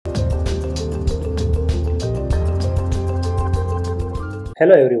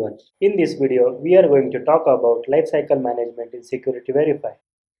Hello everyone. In this video, we are going to talk about lifecycle management in Security Verify.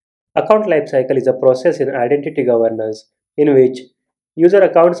 Account lifecycle is a process in identity governance in which user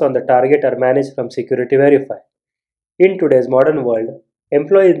accounts on the target are managed from Security Verify. In today's modern world,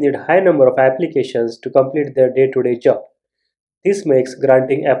 employees need a high number of applications to complete their day-to-day job. This makes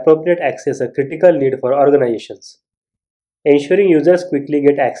granting appropriate access a critical need for organizations. Ensuring users quickly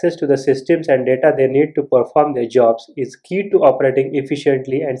get access to the systems and data they need to perform their jobs is key to operating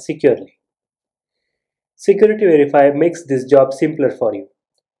efficiently and securely. Security Verify makes this job simpler for you.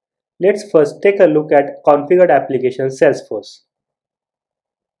 Let's first take a look at configured application Salesforce.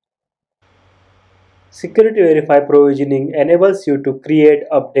 Security Verify provisioning enables you to create,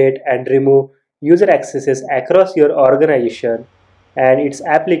 update, and remove user accesses across your organization and its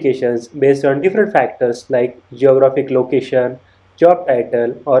applications based on different factors like geographic location, job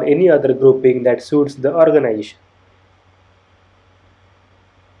title, or any other grouping that suits the organization.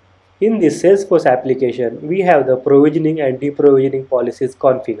 In this Salesforce application, we have the provisioning and deprovisioning policies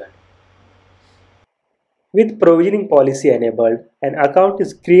configured. With provisioning policy enabled, an account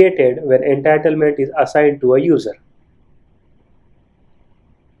is created when entitlement is assigned to a user.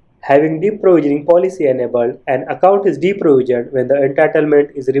 Having deprovisioning policy enabled, an account is deprovisioned when the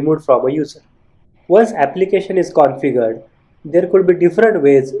entitlement is removed from a user. Once application is configured, there could be different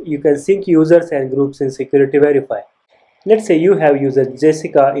ways you can sync users and groups in Security Verify. Let's say you have user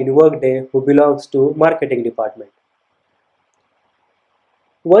Jessica in Workday who belongs to marketing department.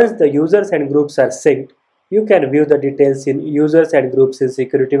 Once the users and groups are synced, you can view the details in users and groups in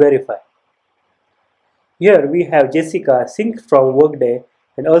Security Verify. Here we have Jessica synced from Workday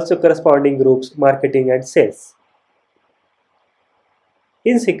and also corresponding groups marketing and sales.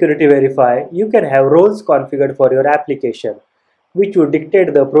 In Security Verify, you can have roles configured for your application, which would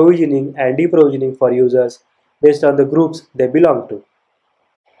dictate the provisioning and deprovisioning for users based on the groups they belong to.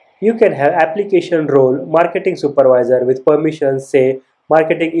 You can have application role marketing supervisor with permissions, say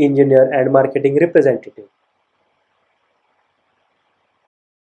marketing engineer and marketing representative.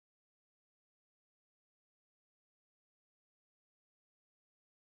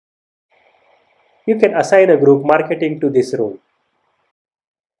 You can assign a group marketing to this role.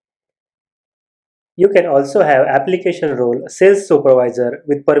 You can also have application role sales supervisor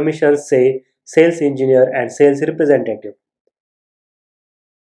with permissions, say sales engineer and sales representative.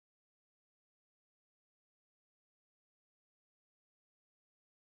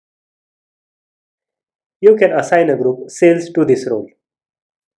 You can assign a group sales to this role.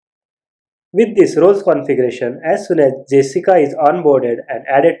 With this roles configuration, as soon as Jessica is onboarded and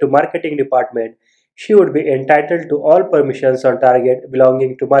added to marketing department, she would be entitled to all permissions on target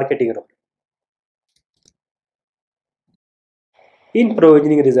belonging to marketing role. In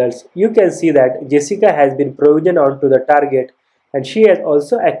provisioning results, you can see that Jessica has been provisioned onto the target and she has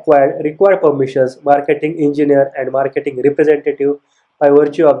also acquired required permissions marketing engineer and marketing representative by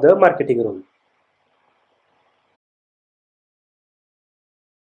virtue of the marketing role.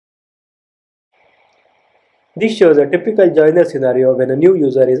 This shows a typical joiner scenario when a new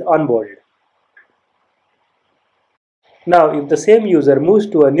user is onboarded. Now, if the same user moves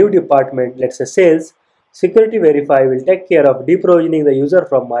to a new department, let's say sales, Security Verify will take care of deprovisioning the user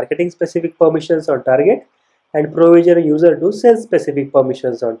from marketing specific permissions on target and provision a user to sales specific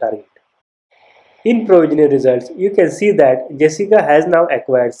permissions on target. In provisioning results, you can see that Jessica has now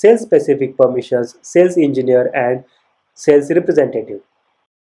acquired sales specific permissions, sales engineer and sales representative.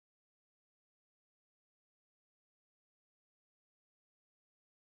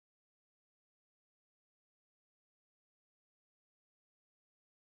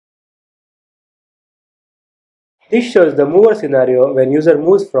 This shows the mover scenario when user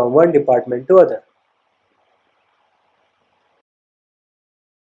moves from one department to other.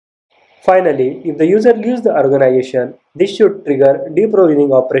 Finally, if the user leaves the organization, this should trigger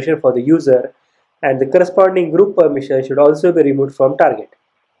deprovisioning operation for the user and the corresponding group permission should also be removed from target.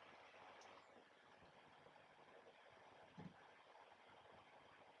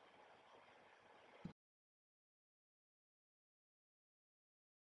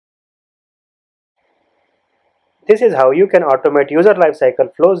 This is how you can automate user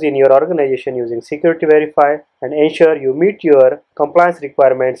lifecycle flows in your organization using Security Verify and ensure you meet your compliance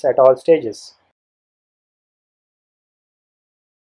requirements at all stages.